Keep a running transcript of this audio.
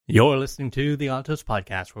You're listening to the Altos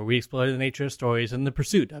Podcast, where we explore the nature of stories and the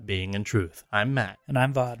pursuit of being in truth. I'm Matt. And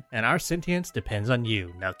I'm Vaud. And our sentience depends on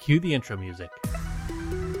you. Now cue the intro music.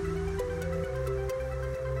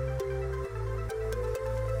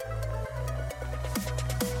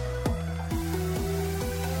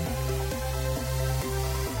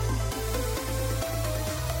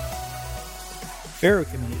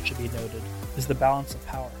 Feruchemy, it should be noted, is the balance of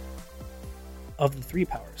power. Of the three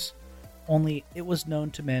powers, only it was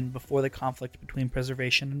known to men before the conflict between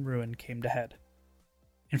preservation and ruin came to head.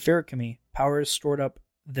 In Feruchemy, power is stored up,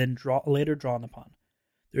 then later drawn upon.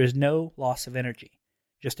 There is no loss of energy,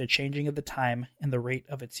 just a changing of the time and the rate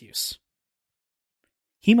of its use.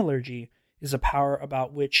 Hemalurgy is a power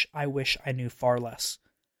about which I wish I knew far less.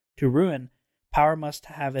 To ruin, power must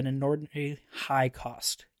have an inordinately high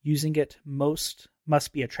cost. Using it must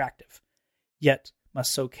be attractive, yet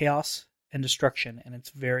must sow chaos and destruction in its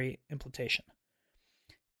very implementation.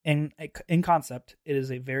 In concept, it is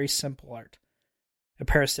a very simple art, a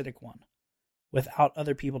parasitic one. Without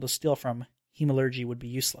other people to steal from, hemalurgy would be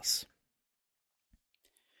useless.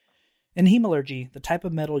 In hemalurgy, the type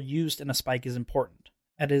of metal used in a spike is important,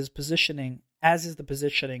 as is the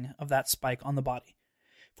positioning of that spike on the body.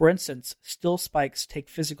 For instance, steel spikes take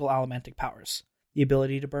physical elementic powers, the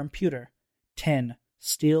ability to burn pewter, tin,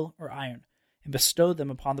 steel, or iron, and bestow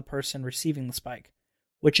them upon the person receiving the spike.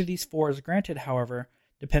 Which of these four is granted, however,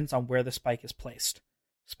 depends on where the spike is placed.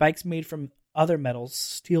 Spikes made from other metals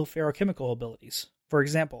steal feruchemical abilities. For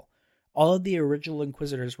example, all of the original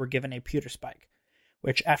Inquisitors were given a pewter spike,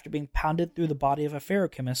 which, after being pounded through the body of a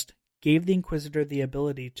feruchemist, gave the Inquisitor the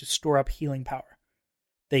ability to store up healing power.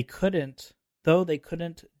 They couldn't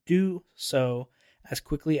do so as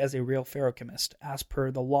quickly as a real feruchemist, as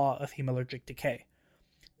per the law of hemalurgic decay.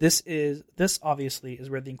 This obviously is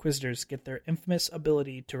where the Inquisitors get their infamous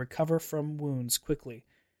ability to recover from wounds quickly,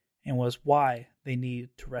 and was why they need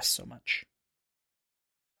to rest so much.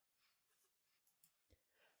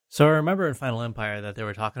 So I remember in Final Empire that they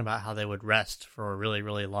were talking about how they would rest for a really,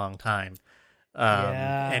 really long time.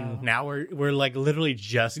 And now we're like literally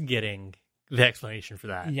just getting the explanation for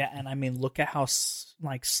that. Yeah, and I mean, look at how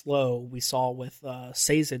slow we saw with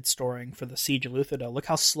Sazed storing for the Siege of Luthadel. Look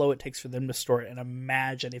how slow it takes for them to store it, and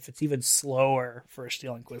imagine if it's even slower for a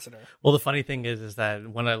Steel Inquisitor. Well, the funny thing is that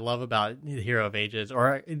what I love about the Hero of Ages,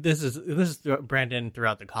 or this is Brandon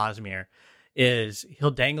throughout the Cosmere, is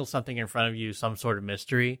he'll dangle something in front of you, some sort of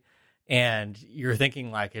mystery, and you're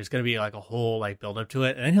thinking like there's going to be like a whole like build up to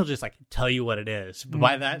it, and then he'll just like tell you what it is. But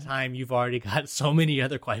by that time, you've already got so many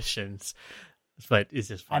other questions. But it's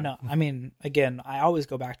just fun. I know. I mean, again, I always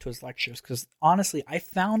go back to his lectures because honestly, I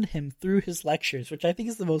found him through his lectures, which I think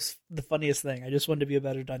is the funniest thing. I just wanted to be a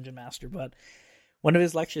better dungeon master. But one of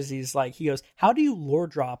his lectures, he goes, "How do you lore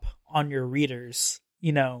drop on your readers,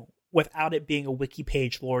 without it being a wiki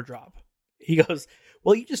page lore drop?" He goes,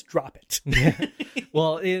 "Well, you just drop it." Yeah.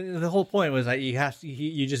 Well, the whole point was that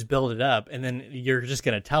you just build it up, and then you're just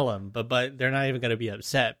going to tell them, but they're not even going to be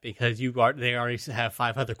upset because they already have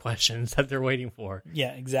 5 other questions that they're waiting for.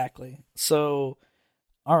 Yeah, exactly. So,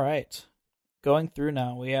 all right, going through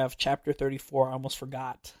now, we have chapter 34. I almost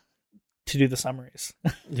forgot to do the summaries.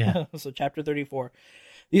 Yeah. So chapter 34,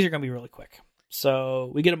 these are going to be really quick. So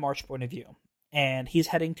we get a March point of view, and he's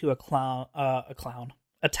heading to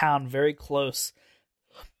a town very close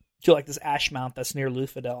to like this ash mount that's near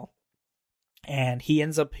Luthadel. And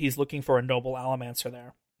he's looking for a noble Allomancer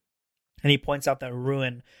there. And he points out that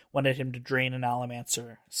Ruin wanted him to drain an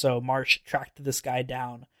Allomancer. So Marsh tracked this guy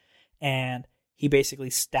down, and he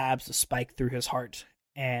basically stabs a spike through his heart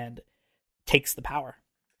and takes the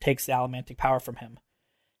Allomantic power from him.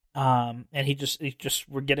 And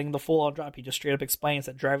we're getting the full on drop. He just straight up explains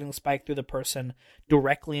that driving the spike through the person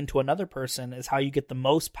directly into another person is how you get the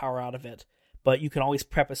most power out of it. But you can always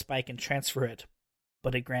prep a spike and transfer it,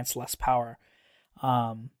 but it grants less power.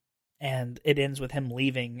 And it ends with him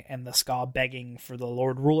leaving and the Ska begging for the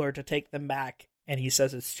Lord Ruler to take them back. And he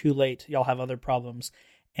says it's too late. Y'all have other problems.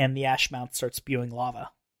 And the ash mount starts spewing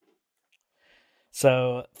lava.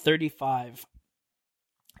 So 35.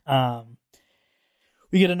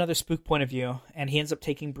 We get another spook point of view, and he ends up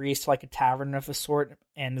taking Breeze to like a tavern of a sort,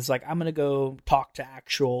 and is like, "I'm gonna go talk to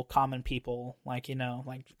actual common people, like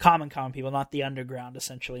common people, not the underground,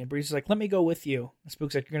 essentially." And Breeze is like, "Let me go with you." And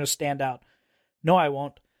Spook's like, "You're gonna stand out." "No, I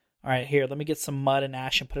won't." "All right, here, let me get some mud and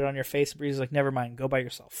ash and put it on your face." And Breeze is like, "Never mind, go by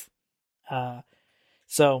yourself."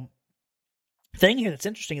 So, thing here that's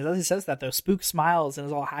interesting is as he says that, though, Spook smiles and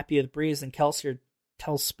is all happy with Breeze, and Kelsier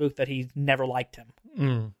tells Spook that he never liked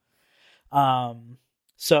him.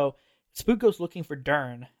 So Spook goes looking for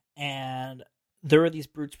Dern, and there are these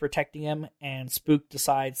brutes protecting him, and Spook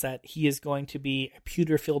decides that he is going to be a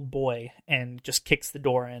pewter-filled boy and just kicks the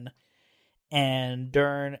door in. And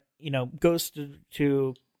Dern, goes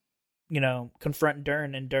to confront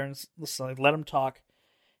Dern, and Dern's like, let him talk.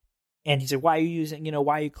 And he said, why are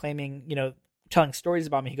you claiming, telling stories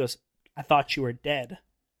about me? He goes, I thought you were dead.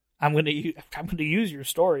 I'm going to use your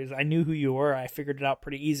stories. I knew who you were. I figured it out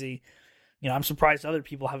pretty easy. I'm surprised other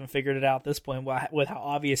people haven't figured it out at this point with how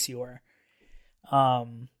obvious you were.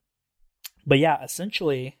 But yeah,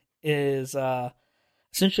 essentially they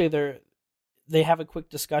have a quick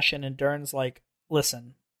discussion, and Dern's like,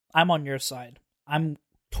 listen, I'm on your side. I'm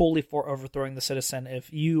totally for overthrowing the Citizen.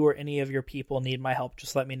 If you or any of your people need my help,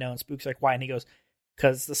 just let me know. And Spook's like, why? And he goes,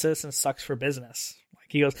 because the Citizen sucks for business.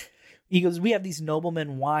 Like he goes, we have these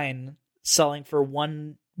noblemen wine selling for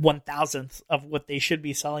 1/1000th of what they should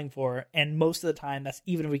be selling for, and most of the time that's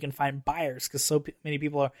even if we can find buyers, because so many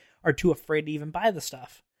people are too afraid to even buy the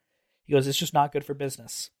stuff. He goes, it's just not good for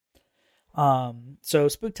business. So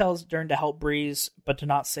Spook tells Dern to help Breeze, but to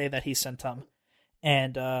not say that he sent him.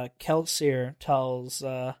 And Kelsier tells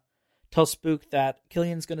Spook that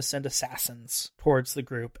Killian's going to send assassins towards the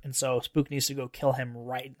group, and so Spook needs to go kill him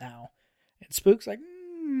right now. And Spook's like,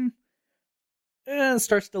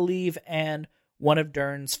 starts to leave, and one of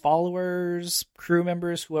Dern's followers, crew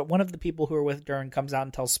members, one of the people who are with Dern comes out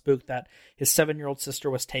and tells Spook that his 7-year-old sister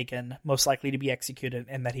was taken, most likely to be executed,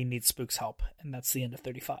 and that he needs Spook's help. And that's the end of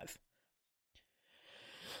 35.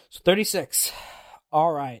 So 36.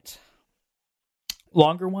 All right.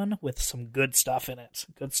 Longer one with some good stuff in it.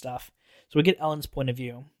 Good stuff. So we get Ellen's point of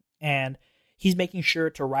view, and he's making sure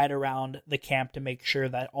to ride around the camp to make sure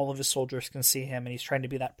that all of his soldiers can see him, and he's trying to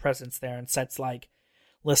be that presence there. And Set's like,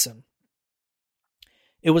 listen,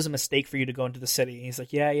 it was a mistake for you to go into the city. And he's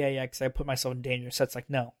like, yeah, because I put myself in danger. Set's like,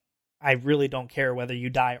 no, I really don't care whether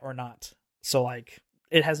you die or not. So, like,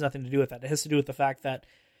 it has nothing to do with that. It has to do with the fact that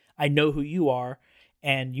I know who you are,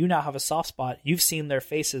 and you now have a soft spot. You've seen their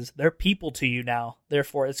faces. They're people to you now.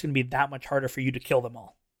 Therefore, it's going to be that much harder for you to kill them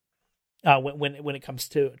all when it comes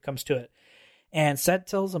to it. And Set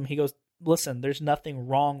tells him, he goes, listen, there's nothing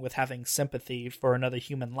wrong with having sympathy for another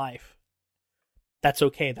human life. That's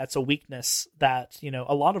okay. That's a weakness that,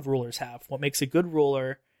 a lot of rulers have. What makes a good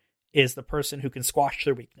ruler is the person who can squash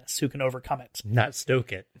their weakness, who can overcome it. Not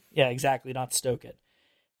stoke it. Yeah, exactly. Not stoke it.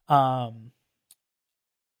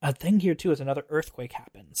 A thing here, too, is another earthquake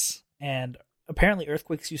happens. And apparently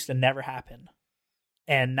earthquakes used to never happen.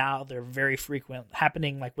 And now they're very frequent,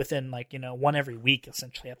 happening like within one every week,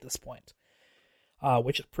 essentially, at this point.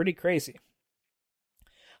 Which is pretty crazy.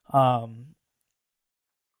 Ellen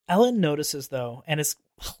notices, though, and it's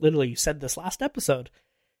literally, you said this last episode,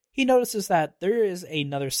 he notices that there is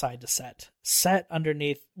another side to Set. Set,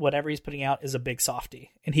 underneath whatever he's putting out, is a big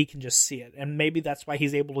softy, and he can just see it. And maybe that's why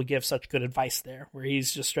he's able to give such good advice there, where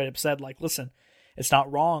he's just straight up said, like, listen, it's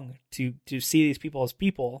not wrong to see these people as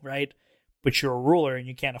people, right? But you're a ruler, and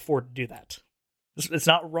you can't afford to do that. It's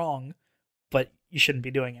not wrong, but you shouldn't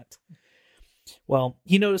be doing it. Well,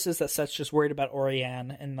 he notices that Set's just worried about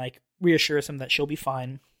Orianne, and reassures him that she'll be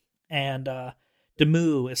fine. And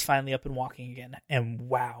Demu is finally up and walking again. And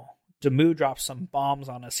wow, Demu drops some bombs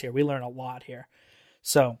on us here. We learn a lot here.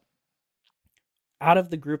 So, out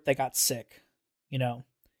of the group that got sick,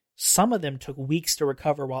 some of them took weeks to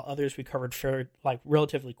recover while others recovered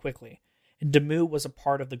relatively quickly. And Demu was a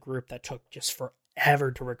part of the group that took just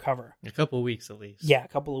forever to recover. A couple of weeks at least. Yeah, a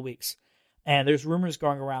couple of weeks. And there's rumors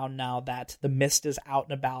going around now that the mist is out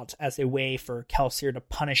and about as a way for Kelsier to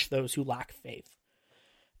punish those who lack faith.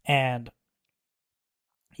 And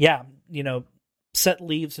yeah, Set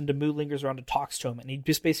leaves and Demu lingers around and talks to him. And he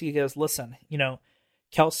just basically goes, listen,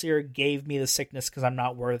 Kelsier gave me the sickness because I'm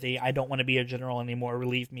not worthy. I don't want to be a general anymore.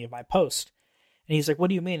 Relieve me of my post. And he's like, what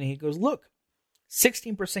do you mean? And he goes, look,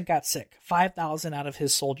 16% got sick. 5,000 out of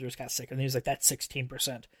his soldiers got sick. And he's like, that's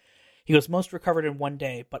 16%. He goes, most recovered in one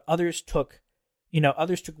day, but others took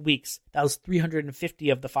weeks. That was 350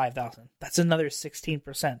 of the 5,000. That's another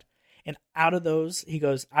 16%. And out of those, he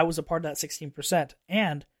goes, I was a part of that 16%,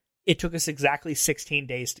 and it took us exactly 16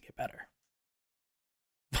 days to get better.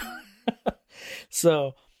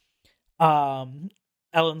 So,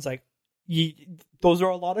 Ellen's like, those are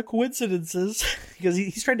a lot of coincidences, because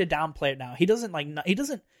he's trying to downplay it now. He doesn't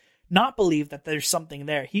not believe that there's something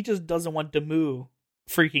there. He just doesn't want Demu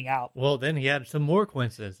freaking out. Well, then he had some more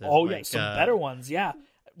coincidences. Oh, yeah, some better ones, yeah.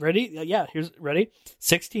 Ready? Yeah, ready?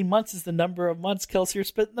 16 months is the number of months Kelsier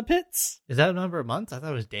spent in the pits. Is that a number of months? I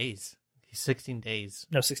thought it was days. 16 days.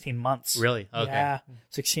 No, 16 months. Really? Okay. Yeah,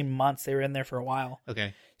 16 months. They were in there for a while.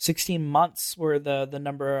 Okay. 16 months were the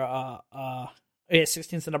number, Yeah,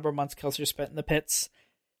 16 is the number of months Kelsier spent in the pits.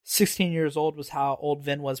 16 years old was how old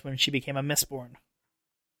Vin was when she became a Mistborn.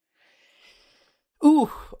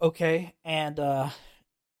 Ooh, okay. And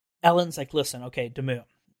Ellen's like, listen, okay, Demu,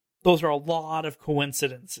 those are a lot of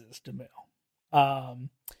coincidences, Demu.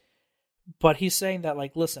 But he's saying that,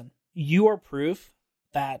 like, listen, you are proof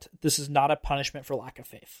that this is not a punishment for lack of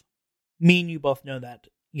faith. Me and you both know that,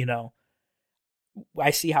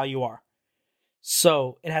 I see how you are.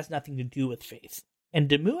 So it has nothing to do with faith. And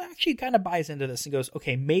Demu actually kind of buys into this and goes,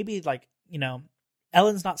 okay, maybe, like,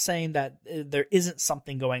 Ellen's not saying that there isn't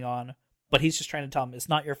something going on, but he's just trying to tell him it's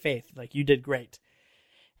not your faith. Like, you did great.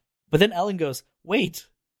 But then Ellen goes, wait,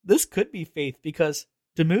 this could be faith because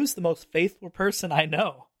Demu's the most faithful person I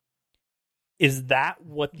know. Is that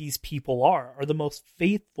what these people are? Are the most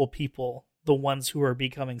faithful people the ones who are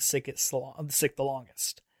becoming sick the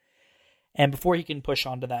longest? And before he can push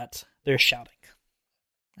on to that, they're shouting.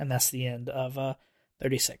 And that's the end of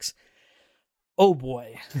 36. Oh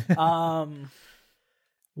boy.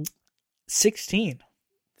 16.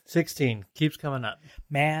 16 keeps coming up.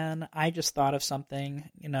 Man, I just thought of something.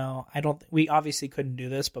 We obviously couldn't do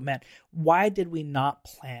this, but man, why did we not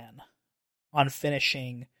plan on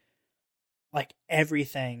finishing like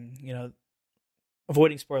everything,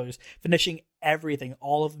 avoiding spoilers, finishing everything,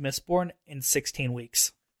 all of Mistborn in 16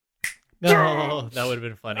 weeks? No, that would have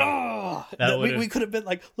been funny. We could have been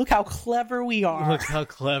like, look how clever we are. Look how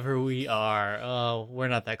clever we are. Oh, we're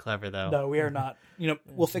not that clever though. No, we are not.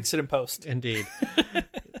 We'll fix it in post. Indeed.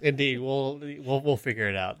 Indeed. We'll figure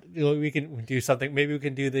it out. We can do something. Maybe we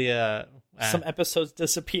can do the some episodes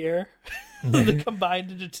disappear. They're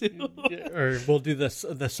combined into 2. Or we'll do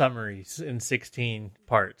the summaries in 16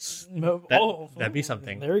 parts. That'd be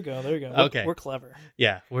something. There we go. Okay. We're clever.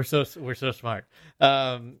 Yeah, we're so smart.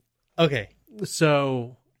 Okay,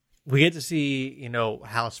 so we get to see,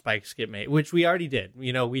 how spikes get made, which we already did.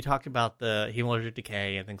 We talked about the hemolytic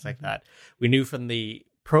decay and things like that. We knew from the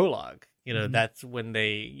prologue, that's when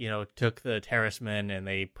they, took the Terraceman and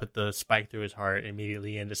they put the spike through his heart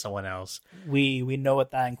immediately into someone else. We know what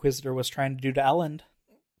that Inquisitor was trying to do to Elend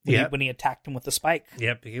when he attacked him with the spike.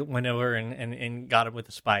 Yep, he went over and got him with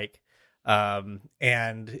the spike. And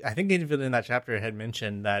I think even in that chapter it had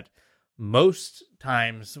mentioned that most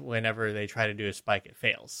times whenever they try to do a spike, it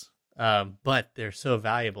fails. But they're so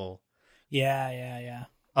valuable. Yeah.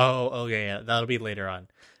 Oh, yeah. That'll be later on.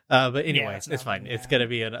 But anyway, it's fine. Yeah. It's going to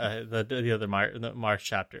be in the other March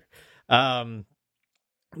chapter. Then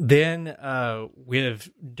we have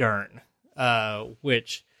Dern,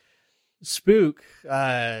 which Spook,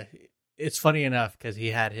 it's funny enough because he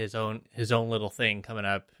had his own little thing coming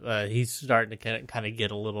up. He's starting to kind of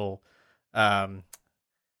get a little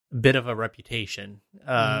bit of a reputation,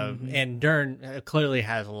 and Dern clearly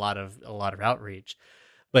has a lot of outreach.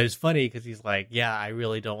 But it's funny because he's like, yeah, I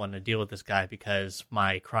really don't want to deal with this guy because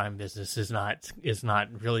my crime business is not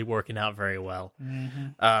really working out very well.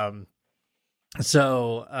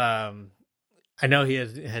 So I know he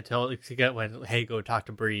had told hey, go talk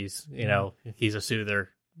to Breeze. He's a soother,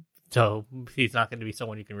 so he's not going to be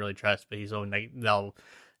someone you can really trust. But he's only they'll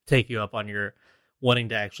take you up on your wanting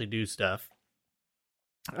to actually do stuff.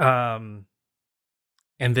 And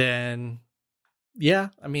then. Yeah,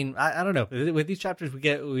 I mean, I don't know. With these chapters,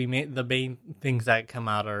 we made the main things that come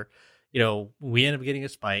out are, we end up getting a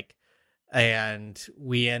spike, and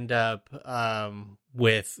we end up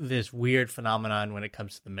with this weird phenomenon when it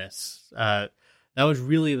comes to the mists. That was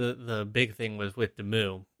really the big thing was with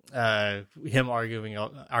Demu, him arguing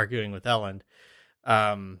with Elend.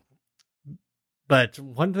 But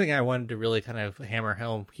one thing I wanted to really kind of hammer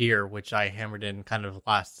home here, which I hammered in kind of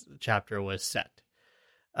last chapter, was Set.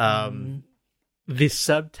 The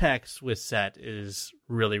subtext with Set is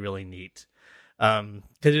really, really neat. Because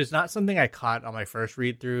it's not something I caught on my first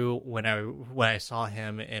read through when I saw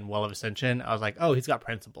him in Well of Ascension. I was like, oh, he's got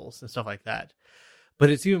principles and stuff like that. But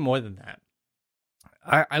it's even more than that.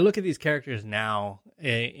 I look at these characters now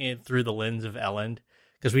through the lens of Elend,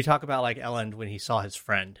 because we talk about like Elend when he saw his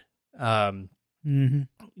friend. That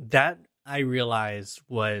I realized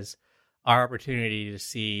was our opportunity to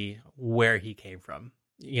see where he came from.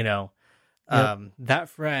 That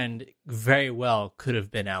friend very well could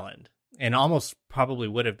have been Elend, and almost probably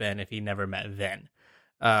would have been if he never met Vin.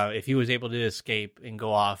 If he was able to escape and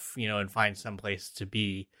go off, and find some place to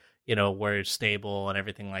be, where it's stable and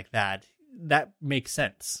everything like that, that makes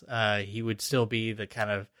sense. He would still be the kind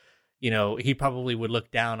of, he probably would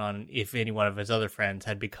look down on if any one of his other friends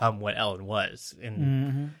had become what Elend was.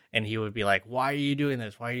 And he would be like, why are you doing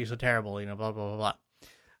this? Why are you so terrible? Blah, blah, blah, blah.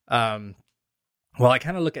 Well, I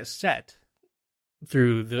kind of look at Set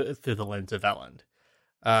through the lens of Elend.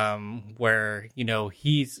 where,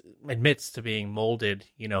 he's admits to being molded,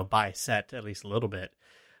 by Set at least a little bit.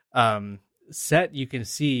 Set, you can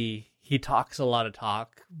see he talks a lot of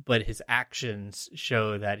talk, but his actions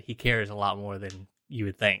show that he cares a lot more than you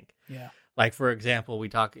would think. Yeah. Like, for example,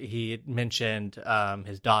 he had mentioned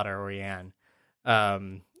his daughter, Orianne,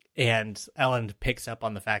 and Ellen picks up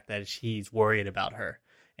on the fact that he's worried about her.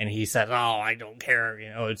 And he says, "Oh, I don't care.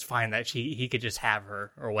 It's fine that he could just have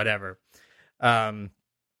her or whatever." But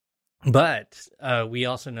we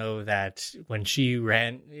also know that when she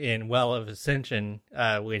ran in Well of Ascension,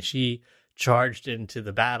 when she charged into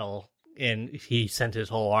the battle, and he sent his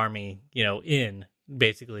whole army, in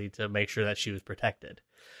basically to make sure that she was protected.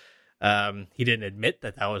 He didn't admit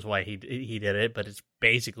that was why he did it, but it's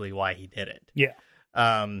basically why he did it. Yeah.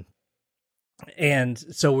 And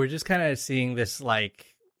so we're just kind of seeing this like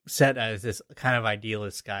Set as this kind of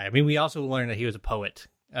idealist guy. I mean, we also learned that he was a poet.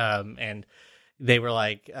 And they were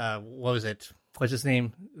like, what was it? What's his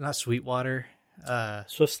name? Not Sweetwater.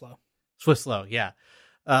 Swiftslow, yeah.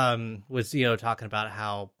 Was, talking about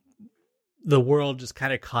how the world just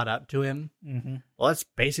kind of caught up to him. Mm-hmm. Well, that's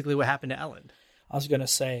basically what happened to Ellen. I was going to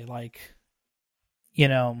say,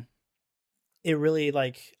 it really,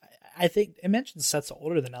 I think it mentions Set's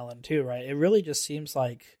older than Ellen too, right? It really just seems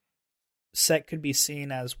like Set could be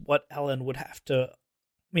seen as what Ellen would have to,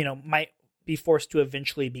 might be forced to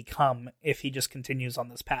eventually become if he just continues on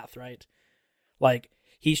this path, right? Like,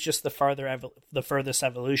 he's just the furthest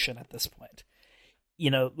evolution at this point.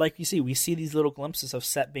 Like we see these little glimpses of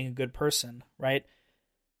Set being a good person, right?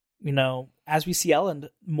 As we see Ellen,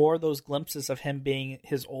 more of those glimpses of him being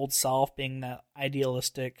his old self, being that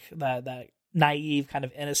idealistic, that naive kind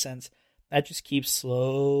of innocence, that just keeps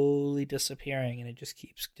slowly disappearing, and it just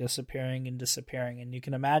keeps disappearing and disappearing. And you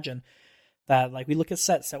can imagine that, like, we look at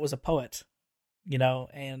Set was a poet,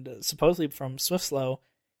 and supposedly from Swiftslow,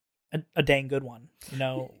 a dang good one,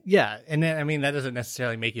 Yeah, and then, I mean, that doesn't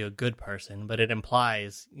necessarily make you a good person, but it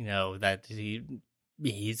implies, that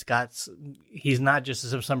he's not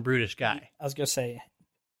just some brutish guy. I was gonna say,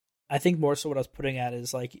 I think more so what I was putting at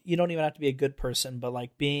is, like, you don't even have to be a good person, but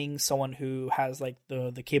like being someone who has like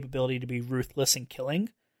the capability to be ruthless in killing.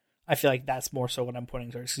 I feel like that's more so what I'm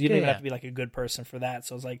putting towards, because you don't even have to be like a good person for that.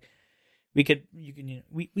 So it's like we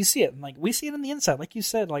see it, and like we see it in the inside, like you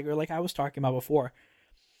said, like, or like I was talking about before,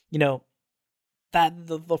 that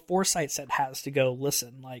the foresight Set has to go,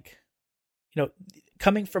 listen, like,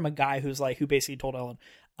 coming from a guy who basically told Ellen,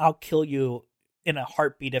 "I'll kill you in a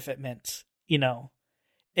heartbeat if it meant,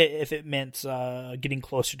 getting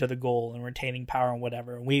closer to the goal and retaining power and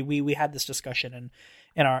whatever." And we had this discussion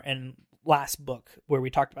in our last book where we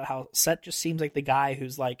talked about how Set just seems like the guy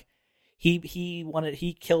who's like,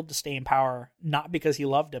 he killed to stay in power, not because he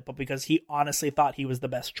loved it, but because he honestly thought he was the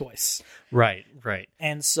best choice. Right.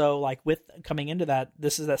 And so, like, with coming into that,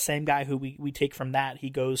 this is that same guy who we take from that.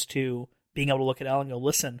 He goes to being able to look at Ellen and go,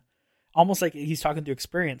 listen, almost like he's talking through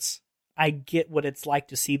experience. I get what it's like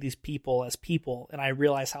to see these people as people, and I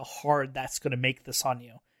realize how hard that's going to make this on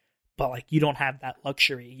you. But, like, you don't have that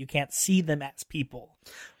luxury. You can't see them as people.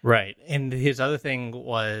 Right. And his other thing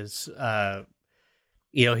was,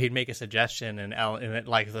 he'd make a suggestion, and Ellen,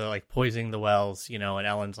 like poisoning the wells, and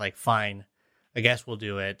Ellen's like, "Fine, I guess we'll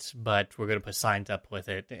do it, but we're going to put signs up with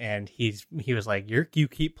it." And he was like, you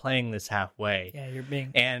keep playing this halfway. Yeah, you're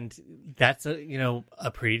being. And that's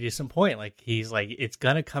a pretty decent point. Like, he's like, it's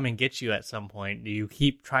going to come and get you at some point. You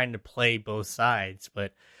keep trying to play both sides,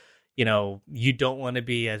 but you don't want to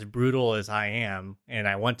be as brutal as I am, and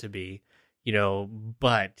I want to be,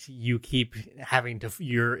 but you keep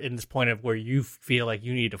you're in this point of where you feel like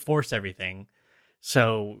you need to force everything.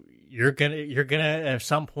 So you're gonna at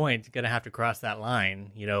some point gonna have to cross that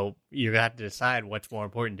line. You're gonna have to decide what's more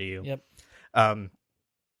important to you. Yep. And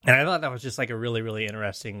I thought that was just like a really, really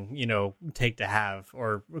interesting, take to have,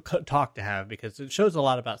 or talk to have, because it shows a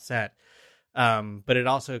lot about Set. But it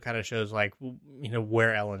also kind of shows, like,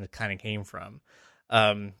 where Ellen kind of came from.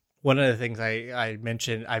 One of the things I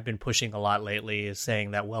mentioned, I've been pushing a lot lately, is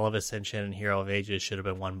saying that Well of Ascension and Hero of Ages should have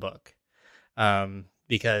been one book.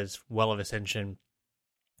 Because Well of Ascension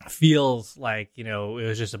feels like, it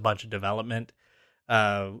was just a bunch of development.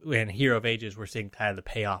 And Hero of Ages, we're seeing kind of the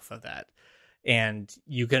payoff of that. And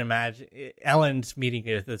you can imagine Ellen's meeting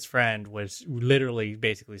with this friend was literally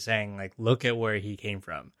basically saying, like, look at where he came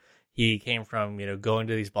from. He came from, going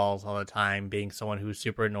to these balls all the time, being someone who was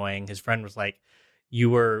super annoying. His friend was like,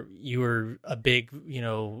 you were a big,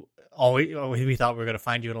 always, we thought we were going to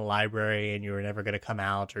find you in a library and you were never going to come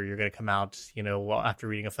out, or you're going to come out, after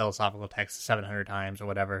reading a philosophical text 700 times or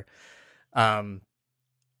whatever.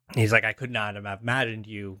 He's like, I could not have imagined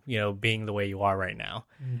you, being the way you are right now.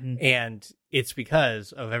 Mm-hmm. And it's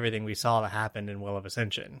because of everything we saw that happened in Will of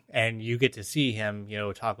Ascension. And you get to see him,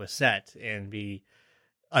 talk with Set and be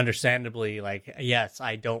understandably like, yes,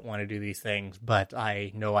 I don't want to do these things, but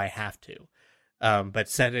I know I have to. But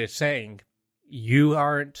Set is saying, you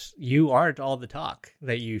aren't all the talk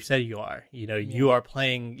that you said you are. You are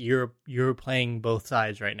playing, you're playing both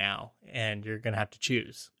sides right now, and you're going to have to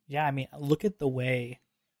choose. Yeah, I mean, look at the way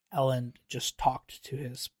Ellen just talked to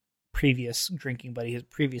his previous drinking buddy, his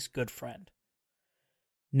previous good friend.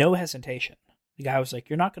 No hesitation. The guy was like,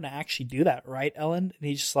 "You're not going to actually do that, right, Ellen?" And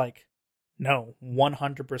he's just like, "No,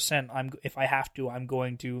 100%. If I have to, I'm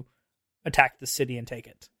going to attack the city and take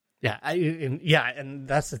it." Yeah, and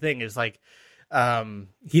that's the thing is like,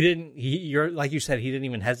 you're like you said, he didn't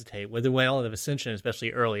even hesitate with the Will of Ascension,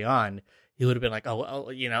 especially early on. He would have been like, well,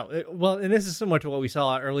 and this is similar to what we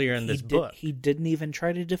saw earlier in this book. He didn't even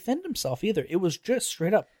try to defend himself either. It was just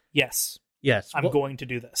straight up, yes, I'm going to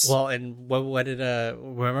do this. Well, and what did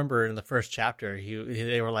remember in the first chapter,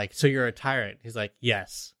 they were like, so you're a tyrant? He's like,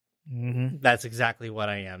 yes. Mm-hmm. That's exactly what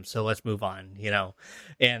I am. So let's move on,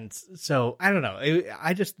 And so I don't know.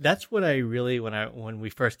 That's what I really, when we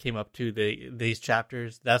first came up to these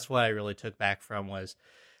chapters, that's what I really took back from was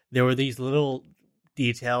there were these little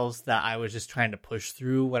details that I was just trying to push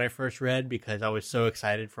through when I first read because I was so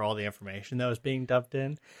excited for all the information that was being dumped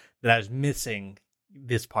in that I was missing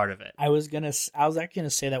this part of it. I was actually gonna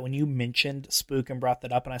say that when you mentioned Spook and brought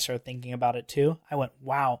that up, and I started thinking about it too, I went,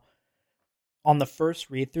 wow. On the first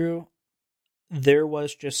read through, there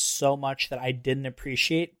was just so much that I didn't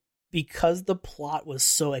appreciate because the plot was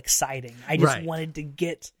so exciting. I just wanted to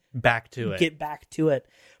get back to it.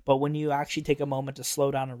 But when you actually take a moment to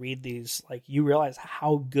slow down and read these, like, you realize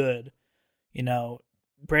how good,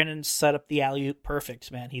 Brandon set up the alley-oop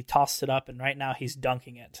perfect, man. He tossed it up, and right now he's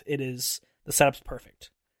dunking it. The setup's perfect.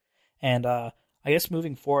 And I guess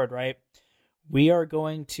moving forward, right, we are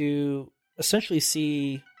going to essentially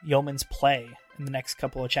see Yeoman's play in the next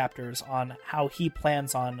couple of chapters on how he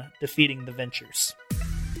plans on defeating the Ventures.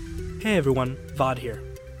 Hey everyone, Vaud here.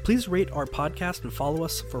 Please rate our podcast and follow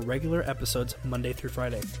us for regular episodes Monday through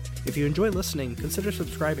Friday. If you enjoy listening, consider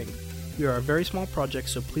subscribing. We are a very small project,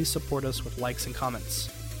 so please support us with likes and comments.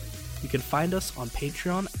 You can find us on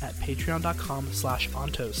Patreon at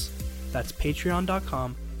patreon.com/ontos. That's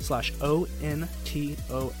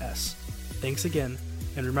patreon.com/ONTOS. Thanks again,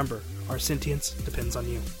 and remember, our sentience depends on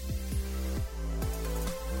you.